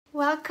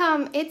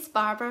Welcome, it's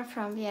Barbara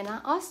from Vienna,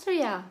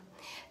 Austria.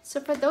 So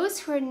for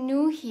those who are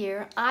new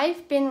here,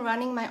 I've been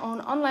running my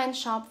own online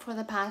shop for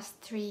the past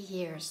 3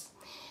 years.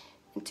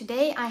 And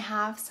today I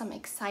have some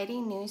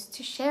exciting news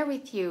to share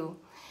with you.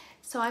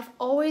 So I've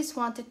always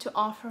wanted to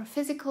offer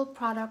physical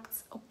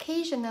products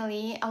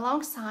occasionally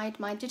alongside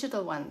my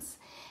digital ones.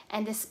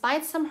 And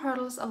despite some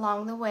hurdles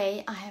along the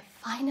way, I have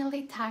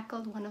finally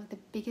tackled one of the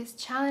biggest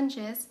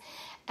challenges,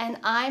 and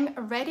I'm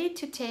ready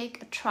to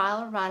take a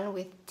trial run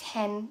with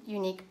 10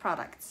 unique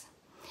products.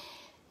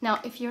 Now,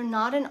 if you're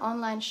not an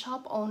online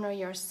shop owner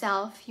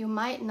yourself, you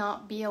might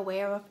not be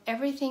aware of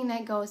everything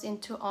that goes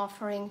into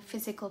offering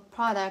physical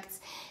products,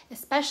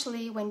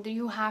 especially when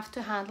you have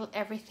to handle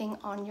everything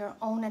on your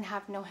own and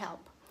have no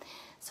help.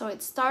 So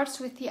it starts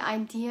with the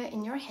idea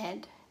in your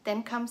head,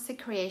 then comes the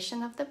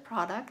creation of the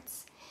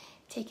products,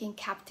 taking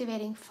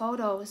captivating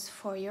photos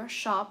for your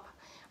shop,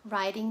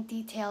 writing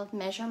detailed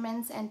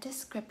measurements and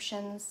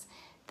descriptions,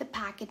 the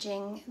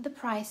packaging, the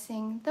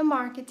pricing, the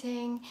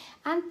marketing,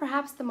 and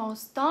perhaps the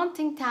most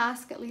daunting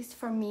task, at least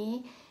for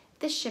me,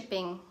 the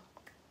shipping.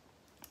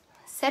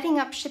 Setting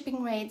up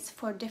shipping rates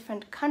for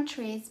different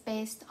countries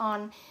based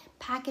on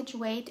package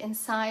weight and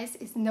size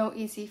is no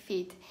easy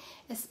feat,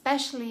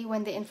 especially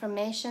when the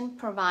information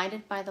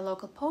provided by the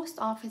local post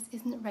office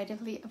isn't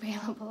readily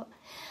available.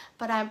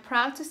 But I'm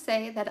proud to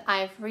say that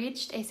I've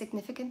reached a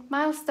significant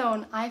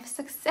milestone. I've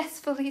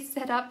successfully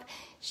set up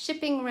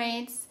shipping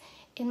rates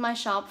in my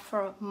shop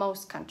for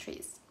most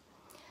countries.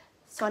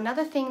 So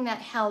another thing that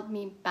held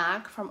me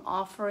back from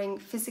offering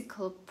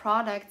physical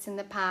products in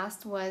the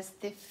past was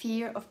the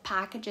fear of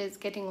packages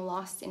getting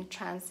lost in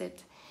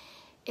transit.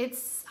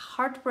 It's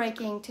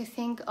heartbreaking to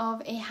think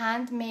of a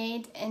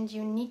handmade and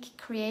unique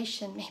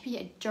creation, maybe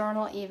a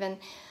journal even,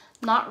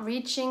 not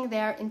reaching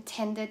their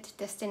intended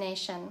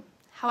destination.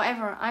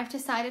 However, I've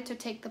decided to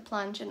take the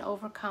plunge and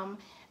overcome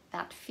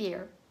that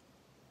fear.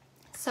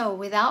 So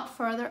without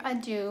further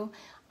ado,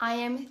 I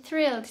am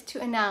thrilled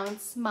to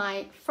announce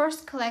my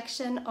first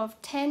collection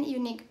of 10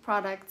 unique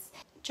products.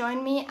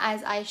 Join me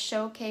as I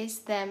showcase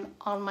them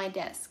on my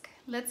desk.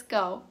 Let's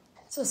go.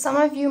 So some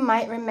of you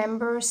might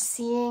remember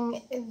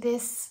seeing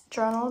this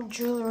journal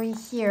jewelry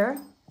here.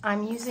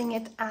 I'm using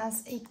it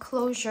as a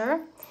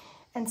closure,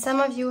 and some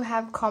of you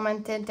have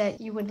commented that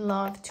you would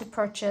love to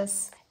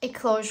purchase a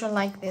closure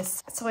like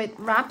this. So it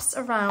wraps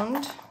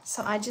around,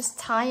 so I just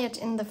tie it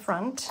in the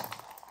front.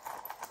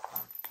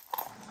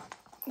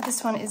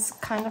 This one is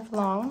kind of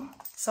long,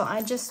 so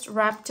I just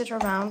wrapped it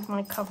around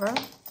my cover.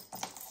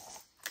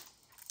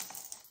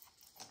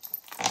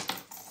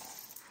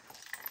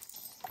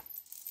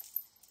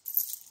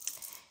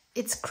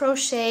 It's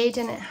crocheted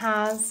and it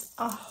has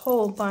a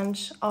whole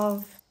bunch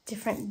of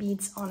different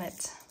beads on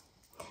it.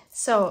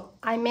 So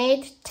I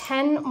made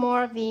 10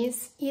 more of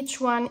these.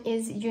 Each one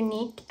is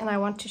unique and I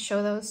want to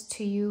show those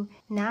to you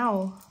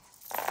now.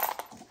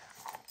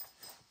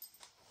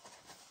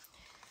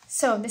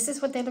 So this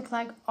is what they look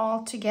like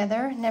all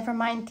together. Never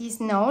mind these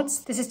notes.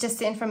 This is just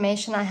the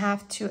information I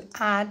have to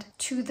add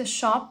to the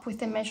shop with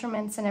the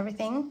measurements and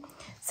everything.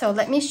 So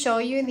let me show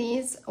you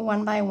these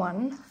one by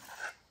one.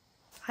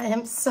 I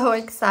am so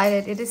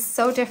excited. It is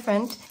so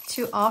different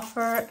to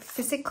offer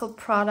physical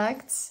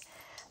products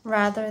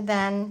rather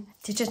than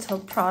digital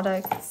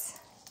products.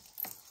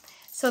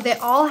 So they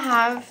all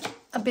have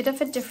a bit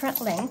of a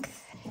different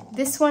length.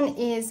 This one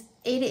is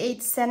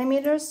 88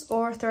 centimeters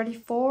or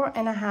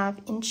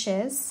 34.5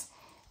 inches.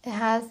 It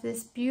has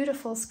this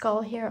beautiful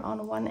skull here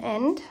on one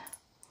end.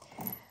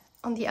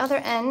 On the other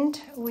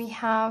end, we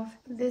have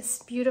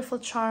this beautiful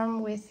charm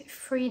with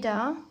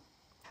Frida.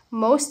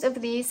 Most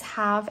of these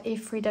have a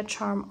Frida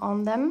charm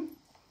on them.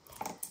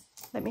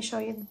 Let me show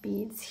you the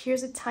beads.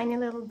 Here's a tiny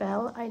little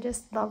bell. I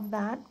just love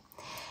that.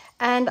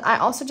 And I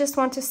also just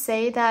want to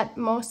say that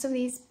most of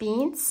these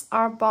beads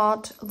are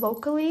bought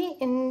locally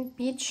in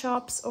bead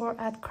shops or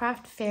at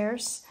craft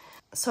fairs.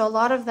 So a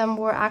lot of them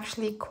were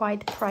actually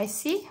quite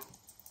pricey.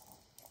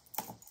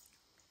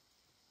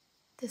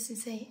 This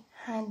is a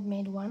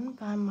handmade one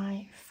by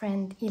my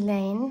friend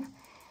Elaine.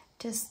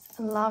 Just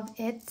love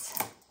it.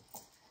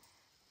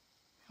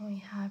 And we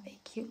have a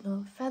cute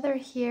little feather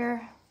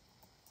here.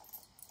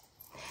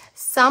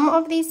 Some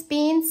of these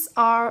beads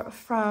are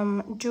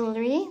from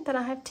jewelry that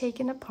I have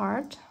taken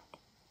apart.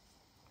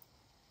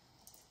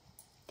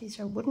 These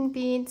are wooden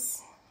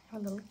beads. I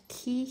have a little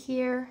key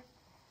here.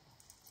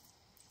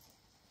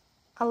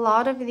 A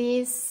lot of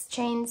these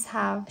chains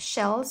have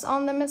shells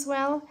on them as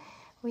well.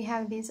 We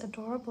have these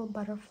adorable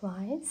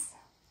butterflies.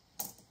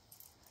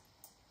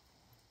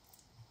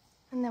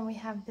 And then we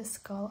have this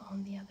skull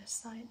on the other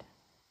side.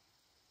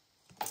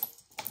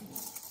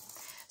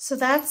 So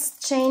that's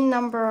chain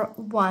number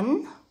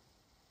 1.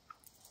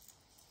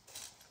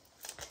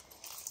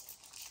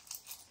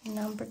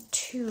 Number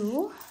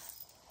 2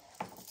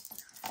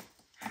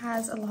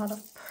 has a lot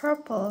of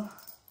purple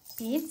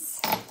beads.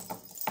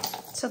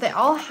 So they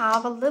all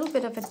have a little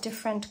bit of a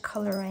different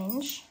color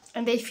range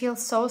and they feel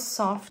so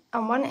soft.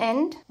 On one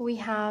end, we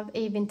have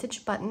a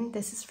vintage button.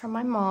 This is from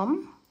my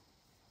mom.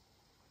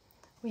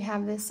 We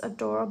have this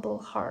adorable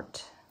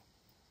heart.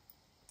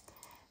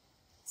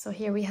 So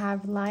here we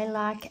have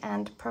lilac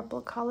and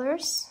purple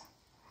colors.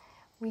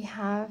 We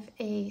have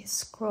a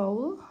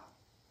scroll.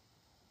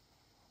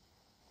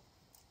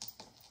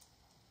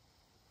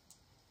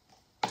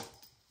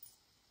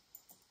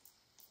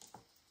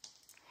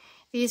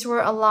 These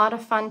were a lot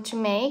of fun to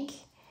make.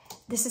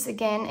 This is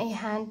again a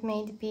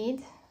handmade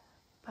bead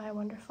by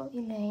wonderful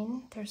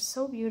Elaine. They're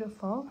so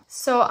beautiful.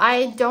 So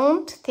I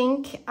don't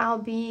think I'll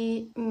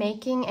be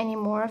making any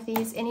more of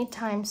these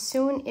anytime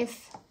soon,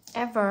 if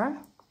ever.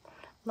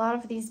 A lot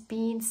of these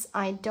beads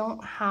I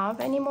don't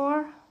have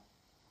anymore.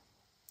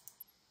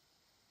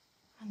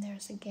 And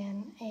there's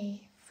again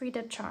a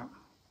Frida charm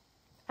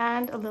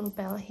and a little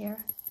bell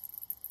here.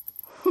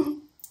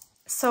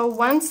 So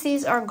once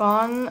these are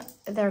gone,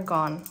 they're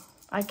gone.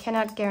 I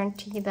cannot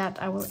guarantee that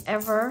I will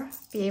ever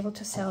be able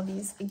to sell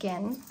these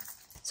again.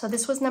 So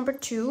this was number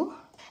 2.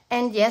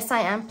 And yes,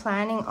 I am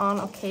planning on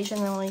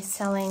occasionally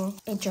selling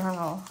a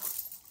journal.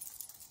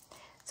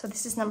 So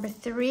this is number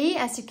 3.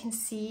 As you can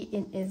see,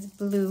 it is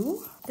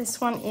blue. This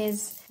one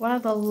is one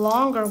of the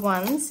longer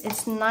ones.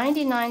 It's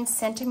 99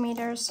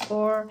 centimeters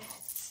or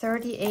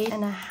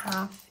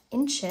 38.5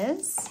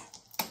 inches.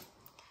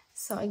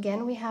 So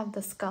again, we have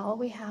the skull,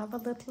 we have a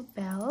little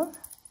bell.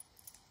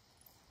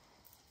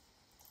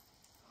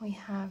 We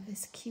have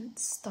this cute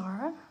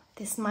star.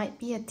 This might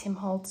be a Tim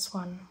Holtz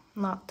one,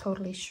 not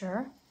totally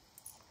sure.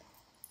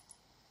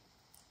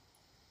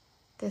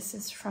 This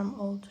is from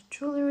Old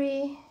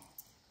Jewelry.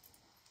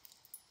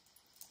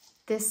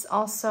 This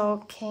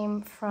also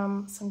came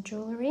from some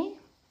jewelry.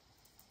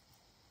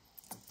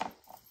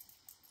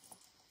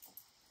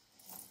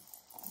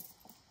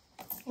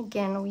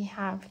 Again, we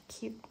have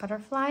cute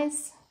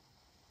butterflies.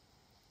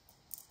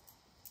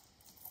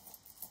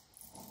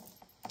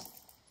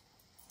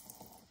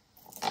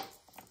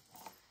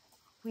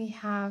 We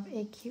have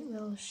a cute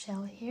little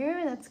shell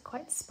here that's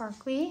quite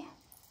sparkly.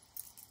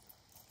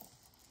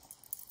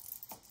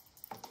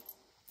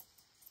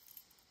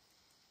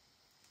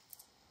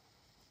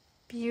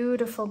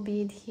 Beautiful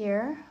bead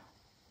here.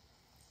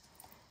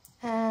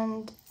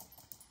 And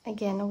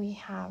again, we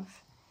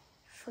have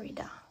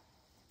Frida.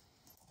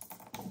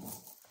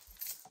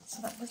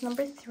 So that was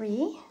number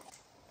 3.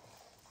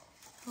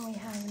 And we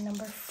have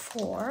number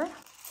 4.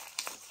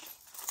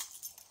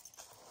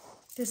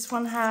 This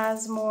one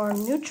has more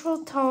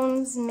neutral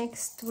tones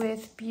mixed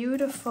with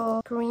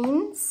beautiful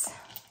greens.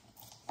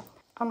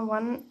 On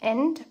one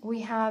end,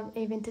 we have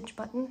a vintage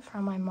button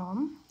from my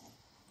mom.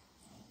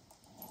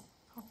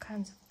 All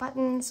kinds of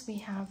buttons. We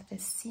have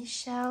this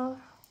seashell.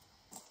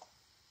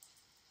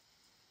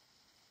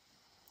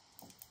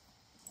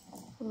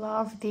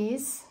 Love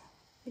these.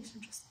 These are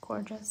just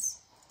gorgeous.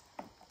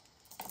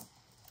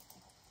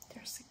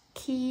 There's a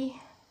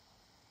key,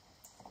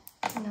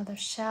 another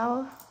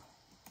shell.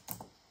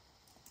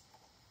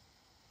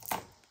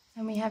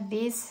 And we have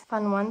these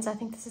fun ones. I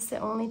think this is the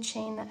only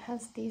chain that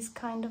has these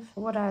kind of,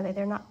 what are they?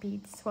 They're not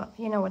beads. Well,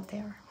 you know what they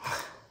are.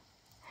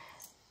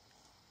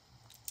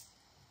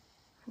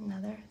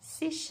 Another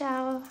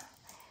seashell.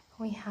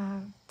 We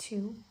have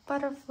 2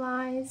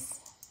 butterflies.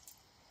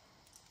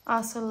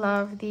 Also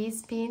love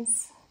these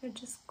beads. They're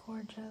just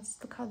gorgeous.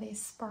 Look how they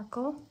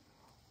sparkle.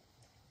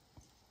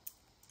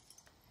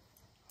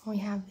 We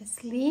have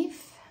this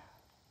leaf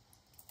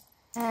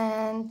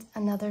and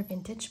another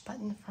vintage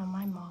button from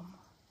my mom.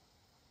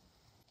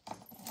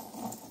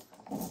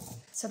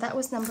 So that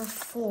was number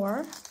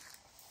 4.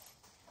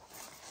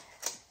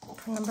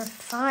 For number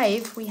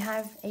 5, we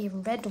have a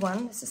red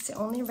one. This is the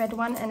only red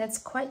one, and it's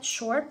quite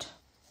short.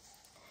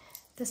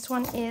 This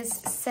one is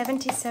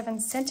 77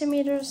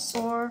 centimeters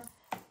or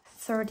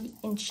 30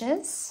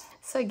 inches.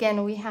 So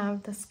again, we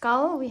have the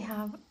skull, we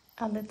have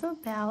a little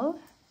bell,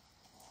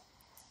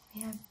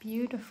 we have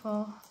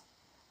beautiful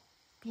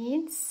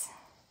beads,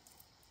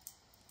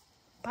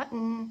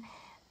 button,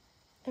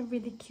 a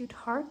really cute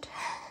heart.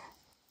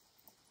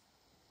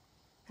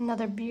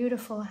 Another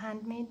beautiful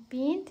handmade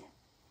bead.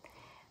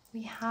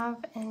 We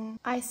have an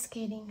ice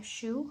skating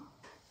shoe.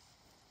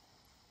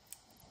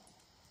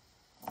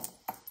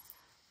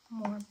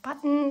 More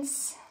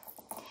buttons.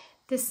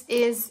 This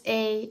is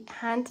a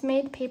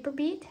handmade paper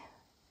bead.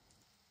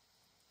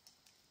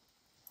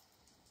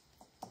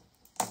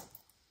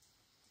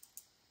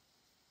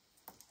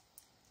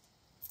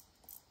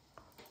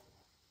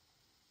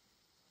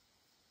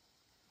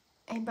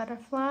 A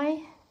butterfly.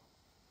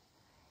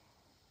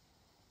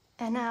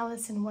 An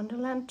Alice in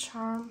Wonderland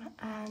charm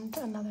and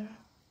another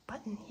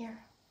button here.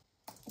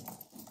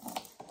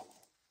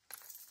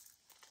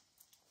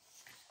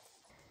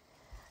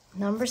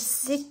 Number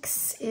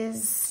 6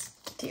 is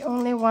the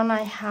only one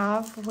I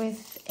have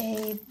with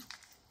a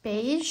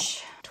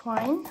beige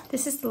twine.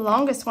 This is the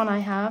longest one I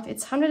have.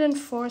 It's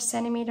 104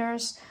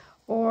 centimeters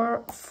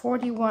or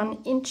 41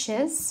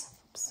 inches.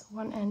 Oops,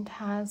 one end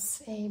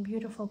has a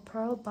beautiful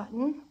pearl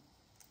button.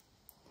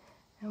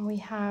 And we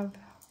have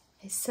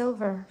a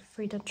silver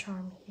Frida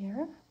charm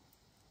here.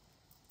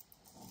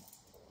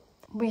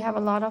 We have a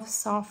lot of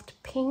soft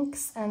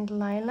pinks and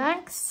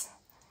lilacs.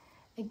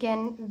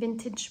 Again,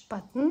 vintage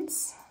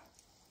buttons.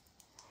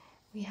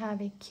 We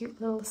have a cute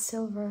little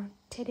silver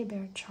teddy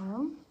bear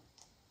charm.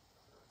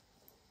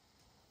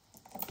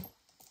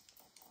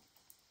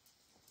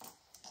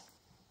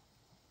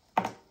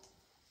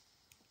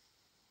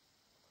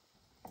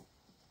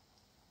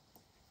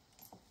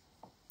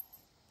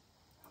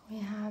 We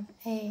have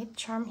a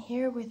charm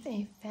here with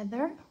a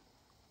feather.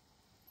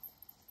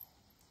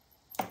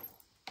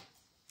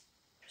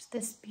 There's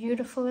this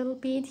beautiful little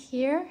bead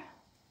here.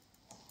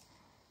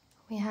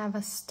 We have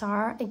a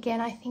star. Again,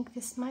 I think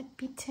this might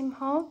be Tim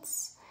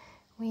Holtz.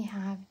 We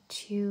have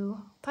 2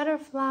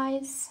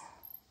 butterflies.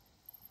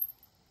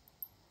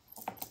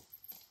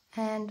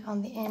 And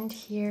on the end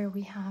here,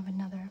 we have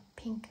another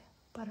pink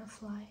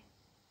butterfly.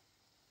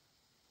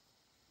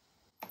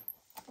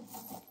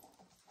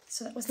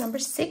 So that was number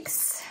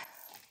 6.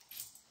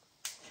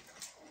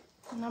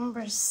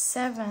 Number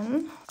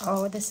 7.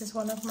 Oh, this is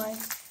one of my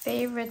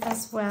favorite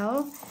as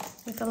well,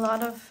 with a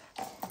lot of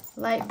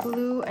light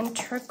blue and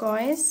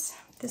turquoise.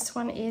 This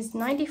one is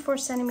 94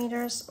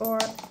 centimeters or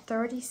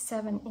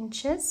 37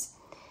 inches.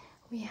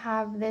 We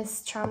have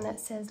this charm that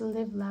says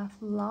Live, Laugh,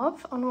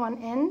 Love on one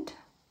end.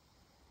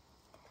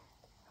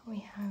 We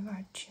have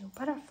our 2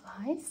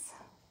 butterflies.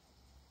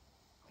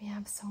 We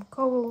have some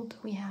gold.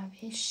 We have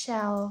a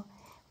shell.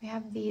 We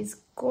have these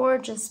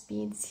gorgeous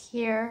beads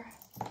here.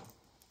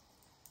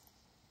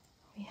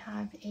 We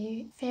have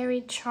a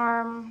fairy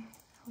charm.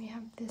 We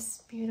have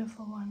this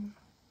beautiful one.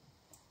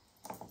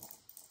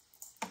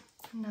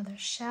 Another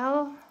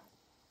shell.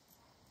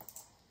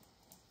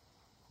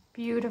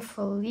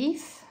 Beautiful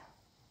leaf.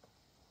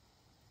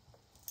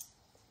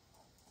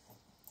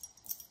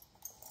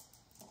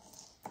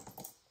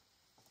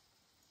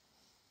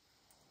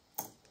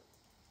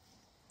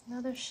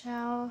 Another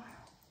shell.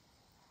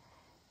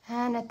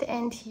 And at the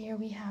end here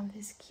we have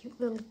this cute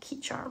little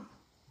key charm.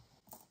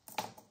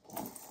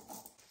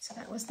 So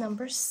that was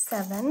number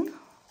 7.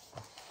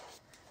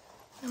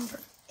 Number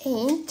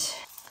 8.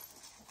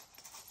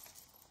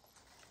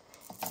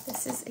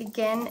 This is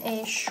again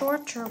a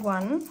shorter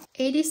one,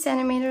 80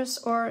 centimeters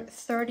or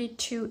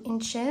 32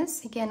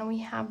 inches. Again, we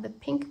have the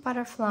pink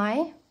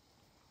butterfly.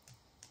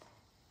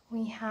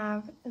 We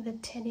have the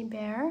teddy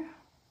bear.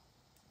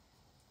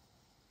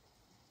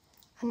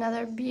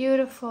 Another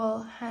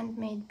beautiful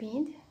handmade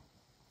bead.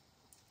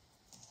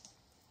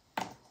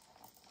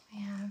 We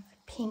have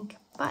pink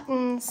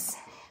buttons.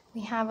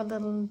 We have a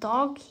little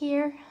dog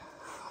here.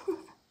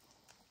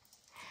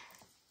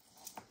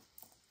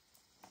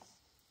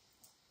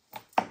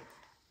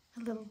 A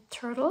little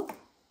turtle.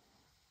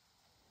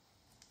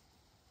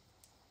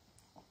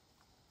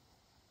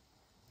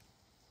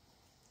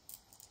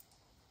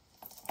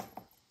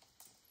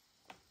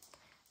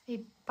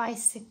 A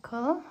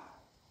bicycle.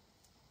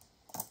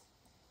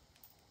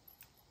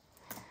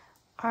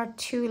 Our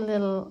 2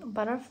 little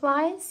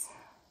butterflies.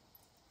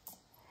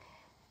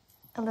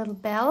 A little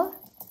bell.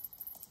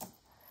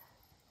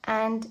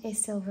 And a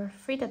silver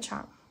Frida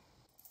charm.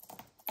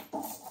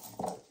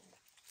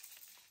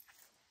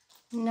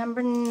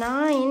 Number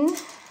 9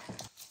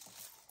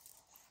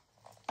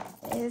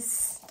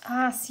 is,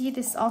 see,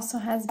 this also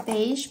has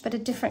beige, but a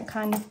different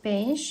kind of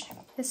beige.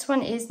 This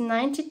one is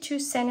 92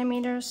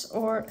 centimeters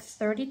or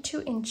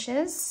 32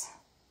 inches.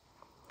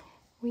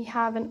 We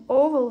have an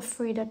oval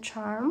Frida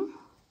charm.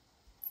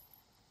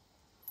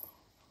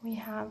 We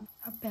have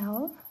a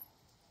bell.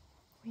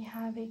 We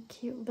have a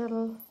cute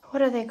little,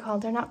 what are they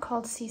called? They're not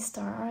called sea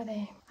star, are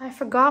they? I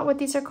forgot what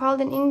these are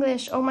called in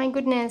English. Oh my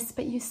goodness,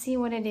 but you see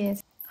what it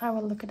is. I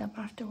will look it up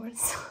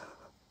afterwards.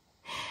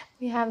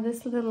 We have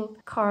this little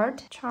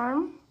card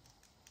charm.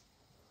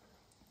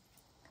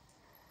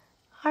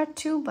 Our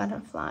 2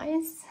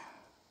 butterflies.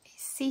 A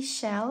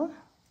seashell.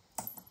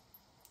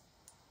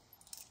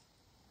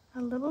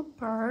 A little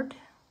bird.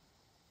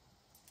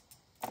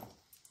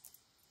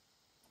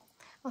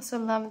 Also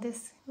love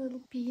this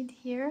little bead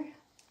here.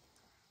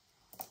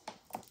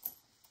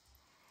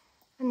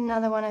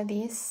 Another one of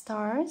these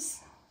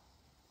stars.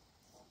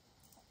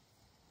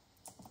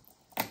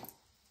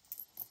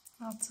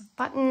 Lots of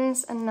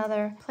buttons,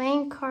 another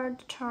playing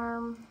card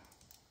charm.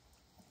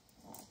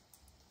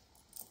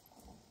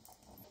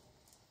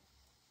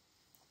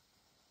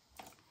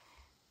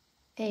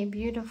 A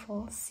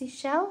beautiful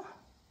seashell.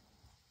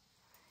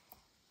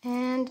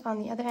 And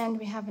on the other end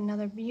we have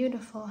another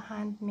beautiful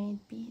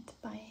handmade bead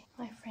by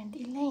my friend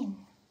Elaine.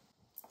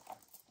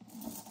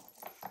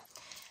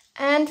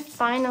 And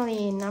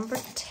finally, number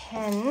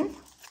 10.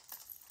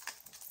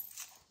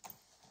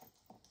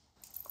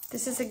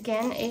 This is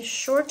again a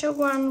shorter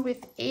one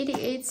with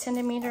 88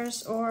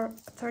 centimeters or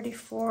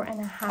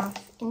 34.5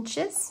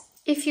 inches.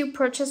 If you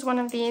purchase one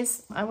of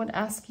these, I would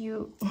ask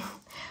you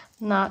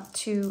not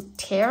to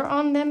tear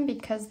on them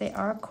because they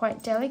are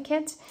quite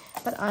delicate.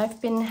 But I've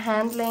been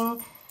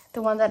handling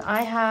the one that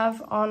I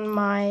have on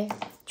my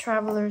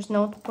traveler's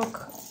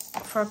notebook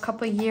for a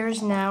couple of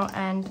years now,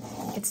 and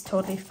it's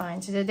totally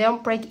fine. So they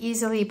don't break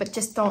easily, but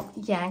just don't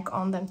yank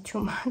on them too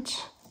much.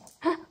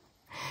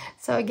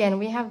 So again,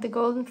 we have the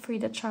golden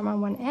Frida charm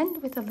on one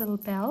end with a little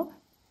bell.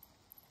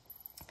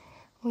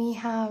 We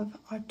have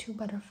our 2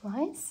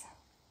 butterflies.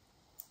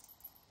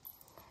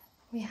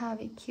 We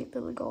have a cute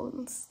little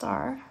golden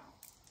star.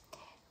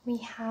 We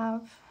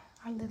have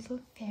our little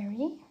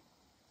fairy.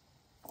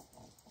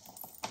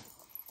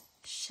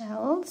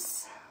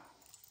 Shells.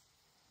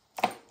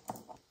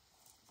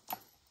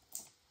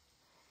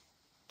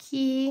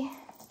 Key.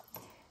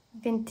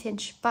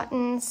 Vintage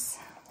buttons.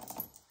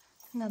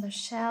 Another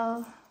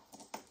shell.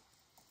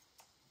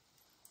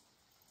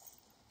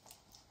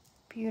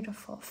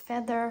 Beautiful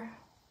feather.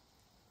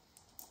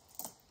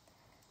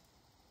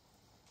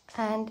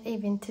 And a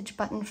vintage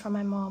button from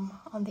my mom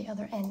on the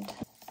other end.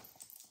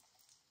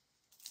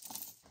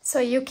 So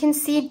you can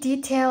see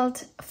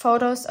detailed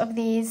photos of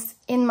these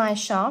in my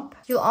shop.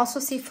 You'll also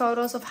see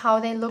photos of how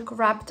they look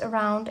wrapped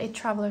around a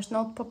traveler's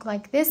notebook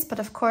like this, but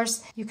of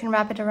course you can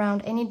wrap it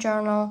around any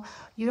journal.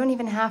 You don't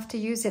even have to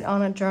use it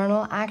on a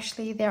journal.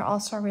 Actually, they're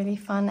also really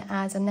fun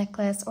as a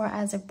necklace or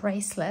as a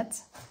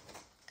bracelet.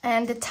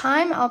 And the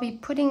time I'll be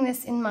putting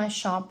this in my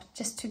shop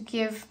just to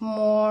give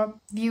more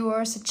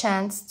viewers a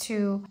chance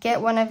to get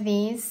one of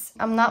these.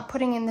 I'm not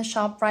putting in the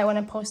shop right when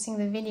I'm posting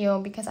the video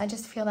because I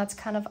just feel that's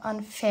kind of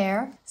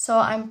unfair. So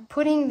I'm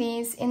putting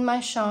these in my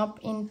shop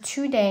in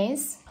 2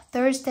 days.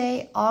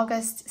 Thursday,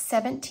 August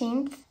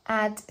 17th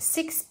at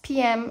 6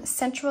 p.m.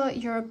 Central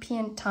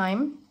European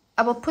Time.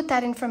 I will put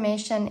that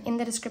information in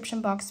the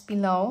description box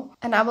below,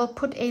 and I will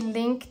put a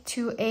link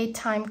to a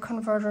time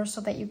converter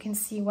so that you can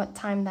see what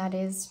time that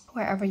is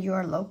wherever you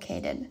are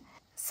located.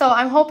 So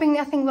I'm hoping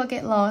nothing will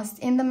get lost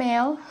in the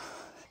mail.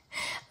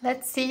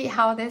 Let's see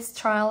how this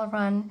trial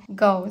run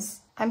goes.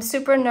 I'm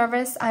super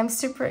nervous, I'm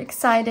super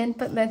excited,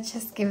 but let's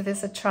just give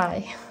this a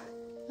try.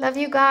 Love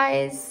you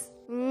guys.